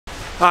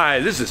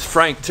Hi, this is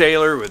Frank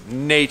Taylor with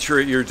Nature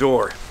at Your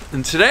Door.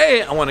 And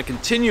today I want to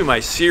continue my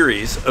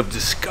series of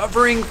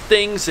discovering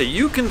things that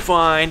you can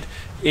find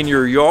in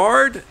your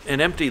yard, an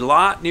empty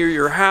lot near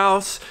your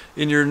house,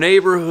 in your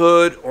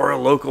neighborhood, or a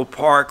local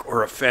park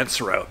or a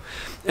fence row.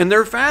 And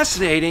they're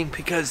fascinating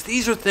because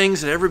these are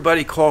things that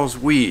everybody calls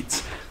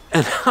weeds.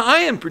 And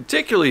I am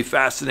particularly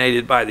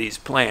fascinated by these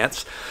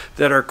plants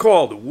that are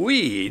called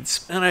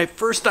weeds. And I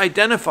first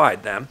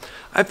identified them.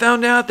 I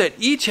found out that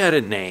each had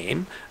a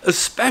name, a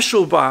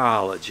special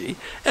biology,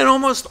 and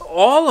almost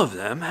all of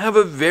them have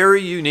a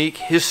very unique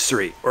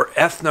history, or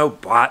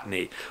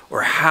ethnobotany,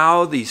 or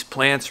how these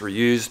plants were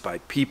used by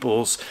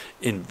peoples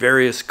in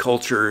various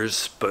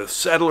cultures, both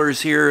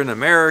settlers here in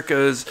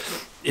Americas,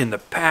 in the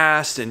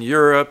past in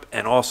Europe,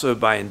 and also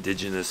by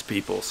indigenous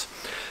peoples.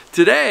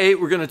 Today,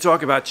 we're going to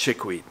talk about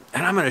chickweed,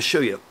 and I'm going to show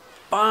you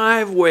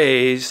 5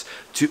 ways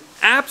to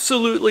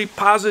absolutely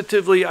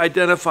positively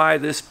identify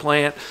this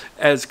plant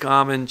as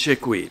common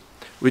chickweed,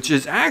 which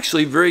is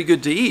actually very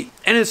good to eat.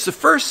 And it's the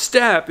first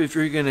step if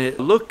you're going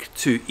to look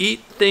to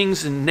eat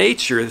things in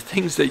nature, the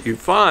things that you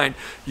find,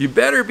 you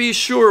better be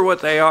sure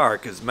what they are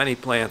because many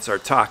plants are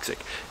toxic.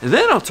 And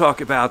then I'll talk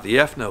about the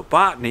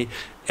ethnobotany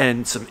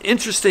and some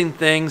interesting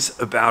things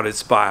about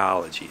its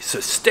biology. So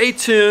stay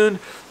tuned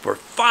for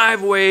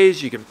 5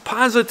 ways you can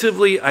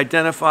positively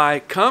identify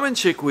common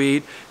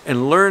chickweed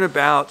and learn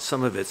about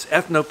some of its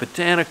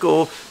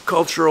ethnobotanical,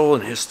 cultural,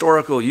 and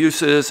historical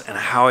uses and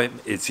how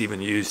it's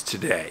even used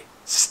today.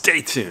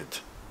 Stay tuned.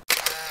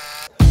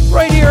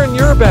 Right here in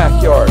your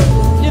backyard,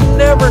 you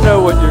never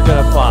know what you're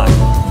going to find.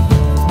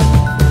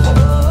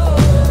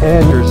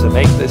 And here's to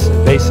make this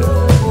invasive.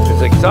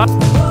 It's exotic.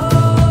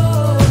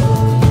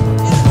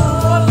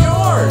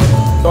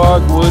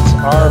 Dogwoods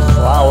are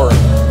flowering.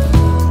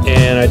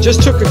 And I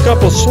just took a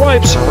couple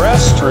swipes of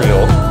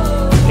terrestrial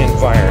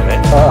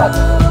environment.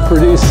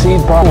 Produce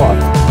seed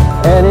pollen.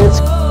 And it's...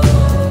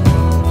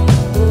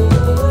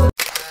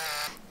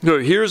 So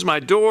here's my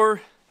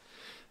door.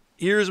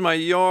 Here's my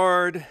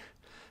yard.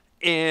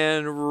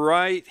 And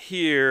right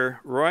here,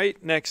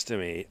 right next to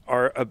me,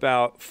 are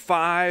about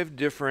 5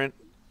 different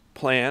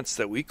plants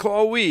that we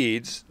call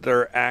weeds that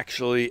are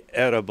actually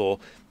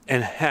edible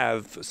and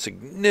have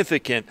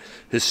significant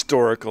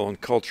historical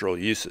and cultural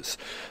uses.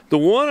 The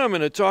one I'm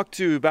going to talk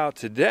to you about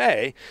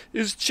today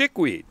is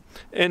chickweed.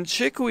 And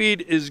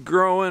chickweed is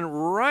growing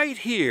right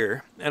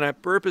here, and I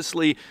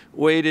purposely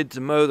waited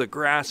to mow the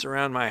grass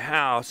around my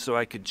house so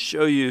I could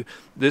show you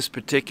this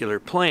particular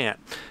plant.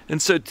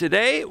 And so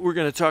today we're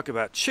going to talk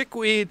about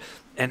chickweed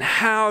and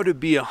how to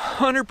be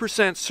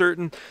 100%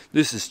 certain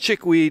this is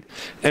chickweed,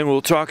 and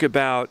we'll talk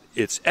about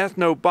its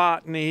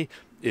ethnobotany,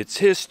 its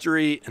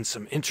history, and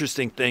some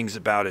interesting things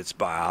about its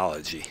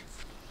biology.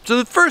 So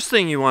the first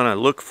thing you want to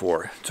look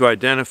for to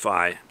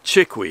identify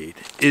chickweed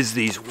is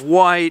these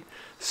white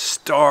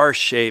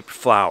star-shaped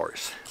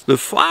flowers. The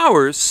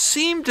flowers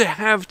seem to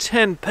have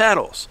 10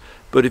 petals,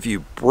 but if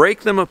you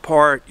break them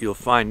apart, you'll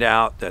find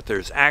out that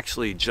there's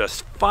actually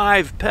just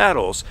 5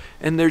 petals,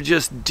 and they're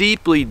just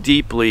deeply,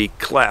 deeply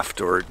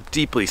cleft or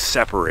deeply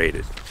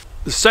separated.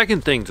 The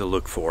second thing to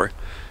look for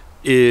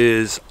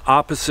is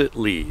opposite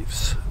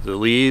leaves. The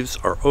leaves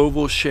are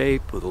oval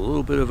shaped with a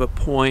little bit of a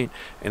point,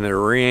 and they're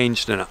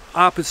arranged in an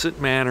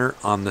opposite manner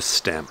on the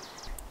stem.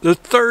 The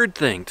third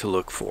thing to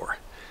look for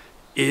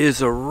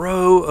is a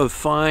row of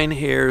fine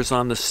hairs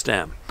on the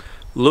stem.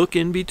 Look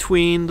in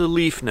between the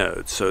leaf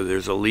nodes. So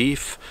there's a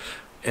leaf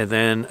and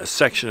then a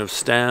section of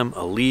stem,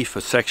 a leaf,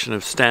 a section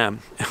of stem.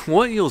 And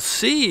what you'll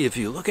see if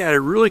you look at it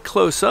really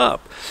close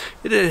up,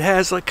 it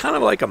has kind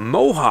of like a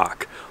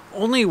mohawk.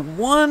 Only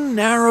one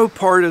narrow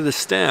part of the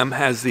stem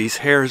has these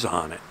hairs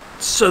on it.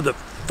 So the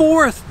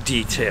fourth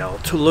detail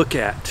to look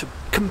at to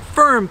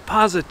confirm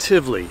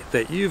positively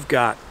that you've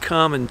got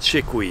common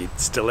chickweed,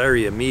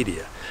 Stellaria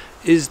media,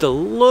 is to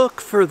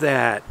look for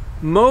that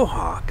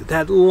mohawk,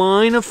 that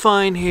line of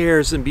fine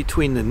hairs in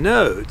between the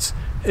nodes,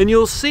 and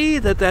you'll see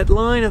that that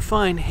line of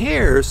fine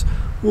hairs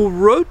will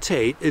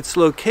rotate its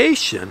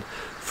location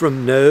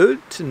from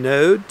node to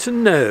node to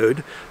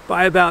node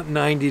by about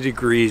 90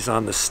 degrees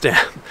on the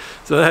stem.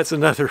 So that's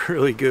another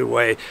really good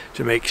way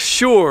to make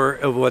sure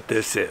of what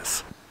this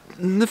is.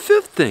 And the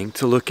fifth thing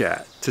to look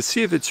at to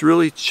see if it's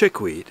really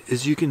chickweed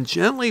is you can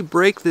gently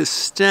break this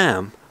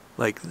stem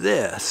like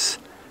this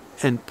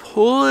and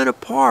pull it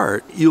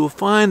apart. You'll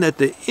find that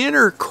the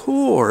inner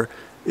core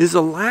is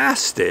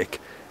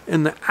elastic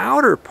and the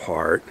outer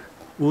part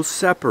will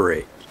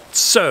separate.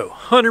 So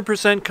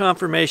 100%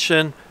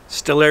 confirmation,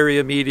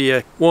 Stellaria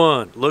media.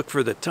 1, look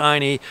for the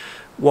tiny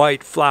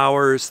white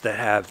flowers that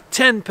have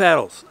 10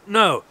 petals.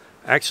 No,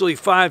 actually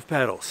 5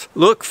 petals.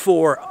 Look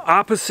for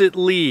opposite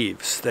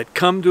leaves that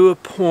come to a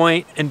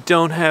point and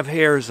don't have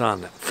hairs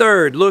on them.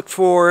 3rd, look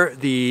for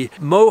the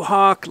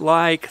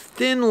mohawk-like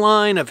thin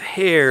line of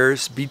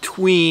hairs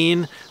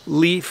between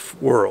leaf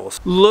whorls.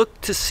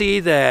 Look to see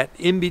that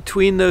in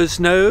between those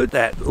nodes,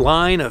 that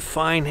line of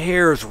fine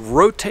hairs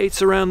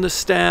rotates around the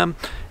stem.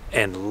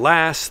 And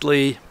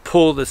lastly,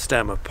 pull the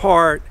stem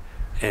apart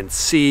and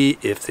see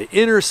if the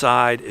inner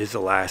side is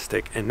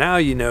elastic. And now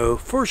you know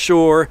for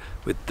sure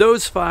with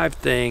those 5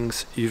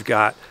 things, you've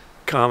got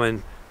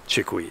common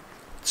chickweed.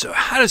 So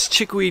how does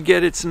chickweed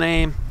get its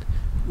name?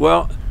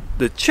 Well,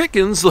 the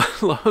chickens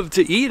love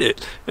to eat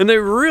it, and they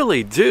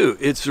really do.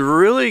 It's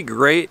really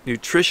great,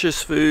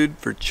 nutritious food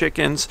for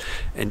chickens,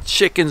 and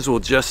chickens will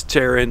just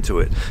tear into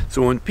it.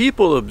 So when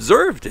people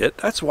observed it,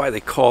 that's why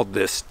they called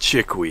this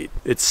chickweed.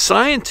 Its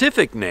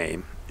scientific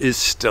name is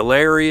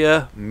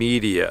Stellaria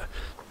media.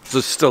 So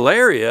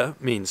Stellaria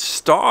means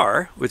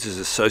star, which is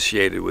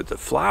associated with the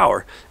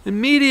flower,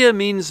 and media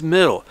means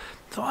middle.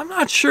 So I'm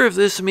not sure if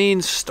this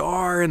means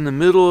star in the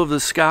middle of the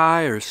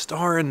sky or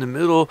star in the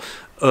middle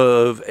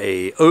of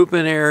a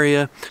open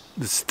area.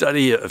 The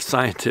study of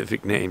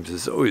scientific names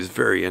is always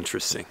very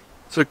interesting.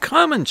 So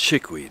common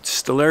chickweed,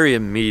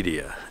 Stellaria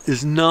media,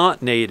 is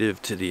not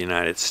native to the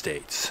United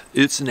States.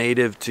 It's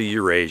native to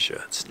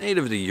Eurasia. It's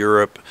native to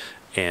Europe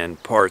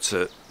and parts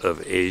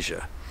of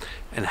Asia.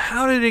 And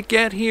how did it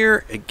get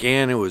here?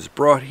 Again, it was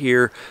brought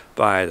here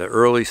by the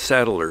early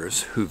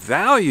settlers who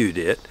valued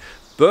it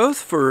both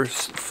for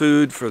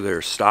food for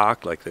their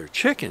stock, like their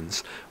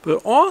chickens, but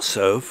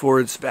also for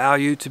its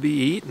value to be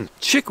eaten.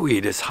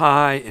 Chickweed is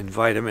high in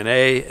vitamin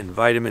A and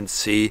vitamin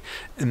C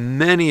and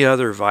many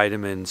other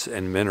vitamins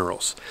and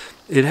minerals.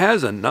 It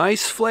has a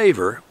nice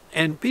flavor,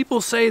 and people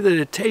say that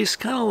it tastes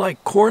kind of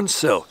like corn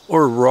silk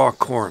or raw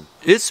corn.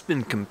 It's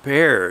been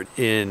compared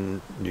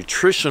in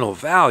nutritional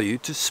value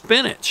to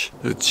spinach.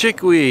 The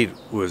chickweed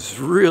was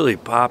really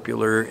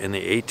popular in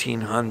the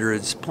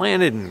 1800s,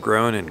 planted and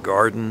grown in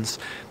gardens,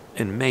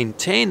 and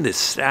maintained this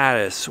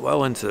status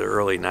well into the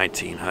early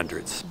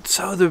 1900s.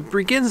 So there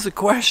begins the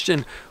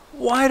question,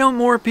 why don't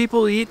more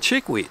people eat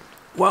chickweed?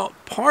 Well,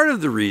 part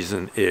of the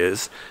reason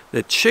is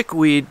that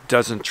chickweed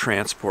doesn't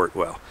transport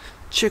well.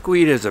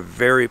 Chickweed has a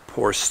very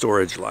poor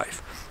storage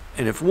life.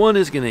 And if one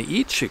is going to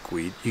eat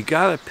chickweed, you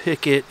got to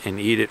pick it and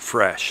eat it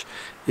fresh.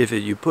 If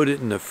you put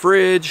it in the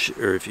fridge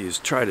or if you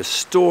try to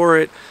store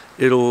it,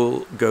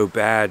 it'll go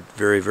bad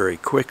very, very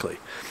quickly.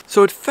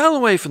 So it fell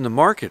away from the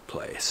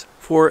marketplace.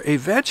 For a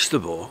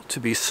vegetable to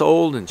be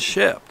sold and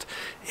shipped,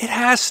 it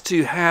has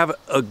to have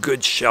a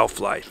good shelf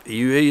life.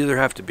 You either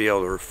have to be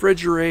able to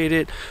refrigerate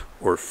it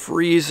or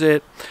freeze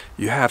it.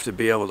 You have to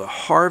be able to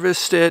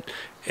harvest it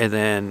and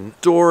then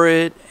store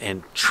it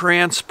and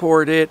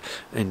transport it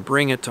and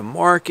bring it to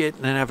market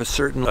and then have a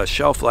certain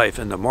shelf life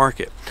in the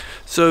market.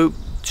 So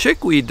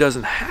chickweed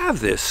doesn't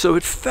have this, so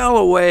it fell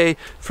away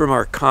from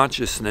our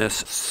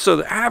consciousness. So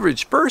the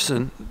average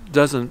person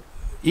doesn't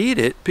eat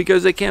it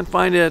because they can't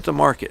find it at the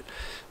market.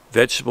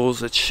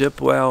 Vegetables that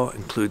ship well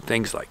include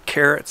things like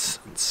carrots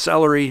and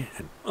celery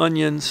and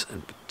onions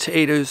and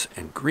potatoes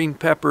and green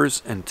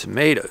peppers and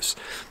tomatoes.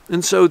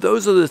 And so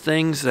those are the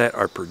things that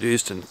are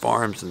produced in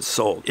farms and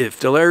sold. If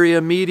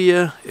Stellaria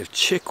media, if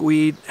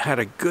chickweed had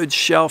a good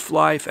shelf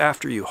life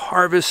after you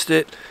harvest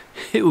it,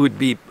 it would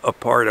be a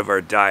part of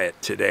our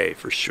diet today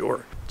for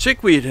sure.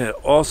 Chickweed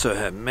also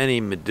had many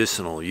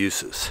medicinal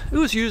uses. It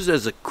was used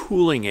as a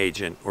cooling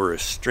agent or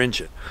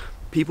astringent.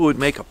 People would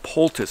make a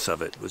poultice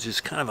of it, which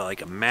is kind of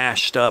like a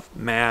mashed up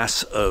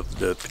mass of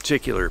the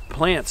particular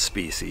plant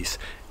species,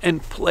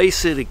 and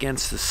place it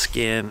against the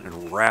skin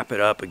and wrap it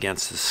up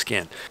against the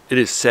skin. It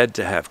is said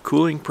to have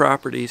cooling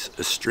properties,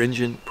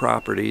 astringent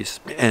properties,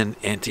 and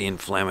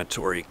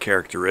anti-inflammatory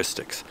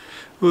characteristics.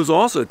 It was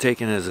also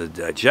taken as a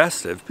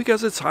digestive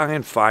because it's high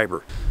in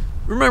fiber.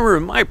 Remember,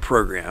 in my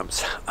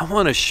programs, I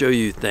want to show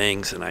you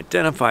things and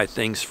identify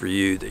things for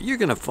you that you're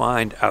going to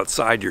find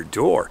outside your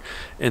door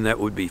and that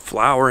would be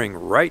flowering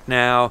right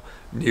now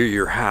near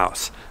your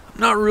house. I'm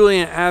not really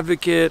an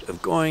advocate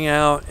of going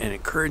out and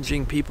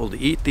encouraging people to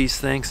eat these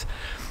things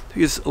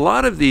because a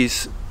lot of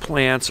these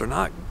plants are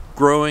not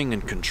growing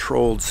in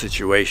controlled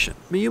situation.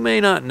 I mean, you may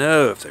not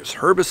know if there's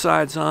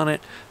herbicides on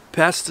it,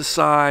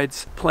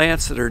 pesticides.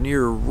 Plants that are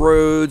near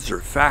roads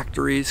or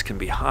factories can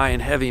be high in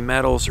heavy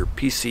metals or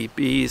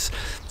PCBs,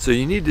 so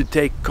you need to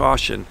take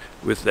caution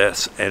with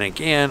this. And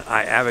again,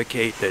 I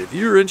advocate that if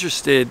you're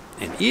interested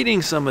in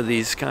eating some of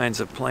these kinds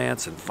of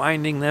plants and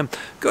finding them,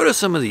 go to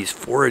some of these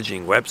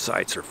foraging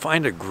websites or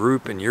find a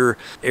group in your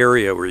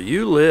area where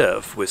you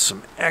live with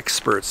some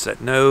experts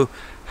that know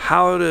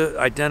how to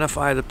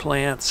identify the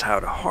plants, how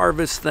to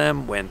harvest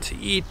them, when to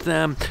eat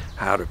them,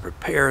 how to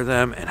prepare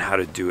them, and how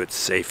to do it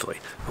safely.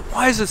 But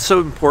why is it so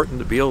important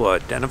to be able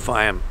to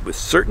identify them with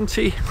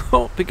certainty?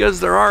 Well, because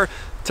there are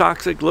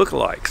toxic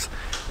lookalikes.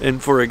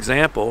 And for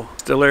example,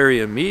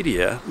 Stellaria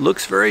media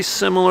looks very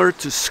similar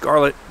to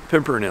scarlet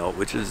pimpernel,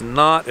 which is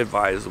not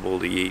advisable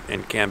to eat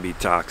and can be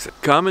toxic.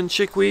 Common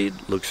chickweed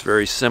looks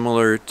very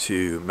similar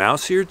to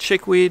mouse-eared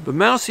chickweed, but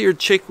mouse-eared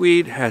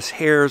chickweed has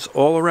hairs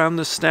all around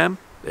the stem.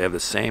 They have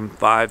the same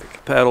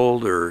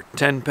 5-petaled or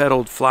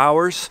 10-petaled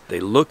flowers. They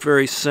look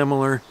very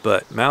similar,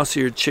 but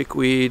mouse-eared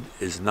chickweed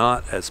is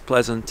not as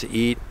pleasant to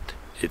eat.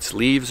 Its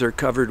leaves are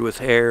covered with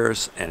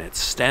hairs, and its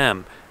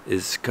stem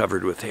is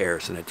covered with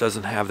hairs, and it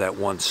doesn't have that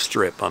one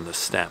strip on the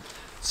stem.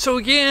 So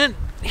again,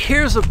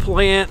 here's a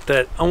plant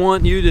that I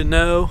want you to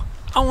know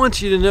I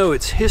want you to know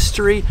its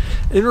history.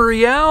 In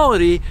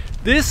reality,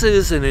 this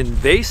is an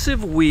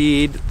invasive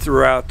weed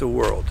throughout the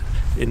world.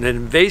 An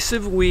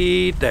invasive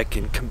weed that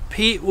can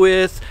compete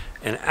with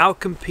and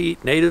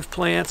outcompete native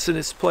plants in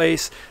its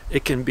place.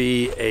 It can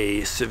be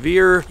a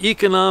severe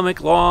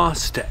economic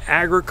loss to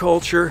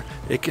agriculture.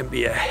 It can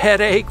be a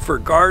headache for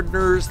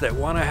gardeners that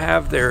want to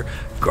have their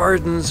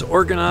gardens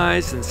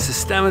organized and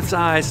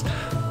systematized.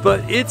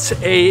 But it's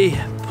a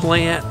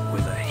plant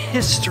with a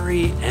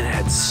history and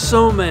had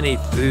so many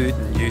food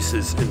and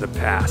uses in the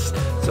past.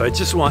 So I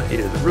just want you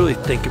to really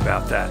think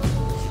about that.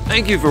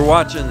 Thank you for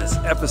watching this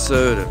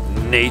episode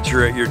of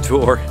Nature at Your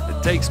Door.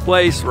 It takes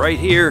place right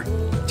here,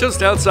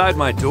 just outside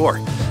my door.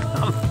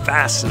 I'm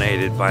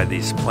fascinated by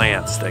these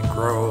plants that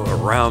grow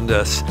around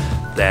us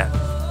that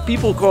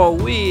people call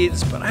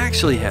weeds, but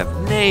actually have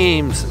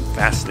names and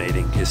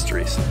fascinating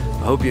histories.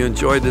 I hope you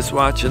enjoyed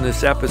watching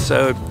this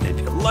episode. If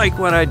you like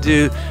what I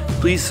do,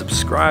 please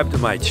subscribe to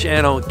my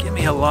channel, give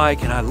me a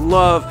like, and I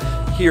love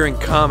hearing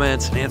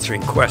comments and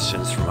answering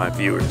questions from my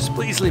viewers.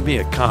 Please leave me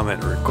a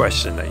comment or a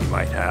question that you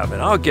might have,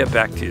 and I'll get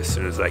back to you as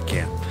soon as I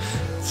can.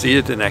 See you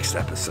at the next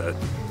episode.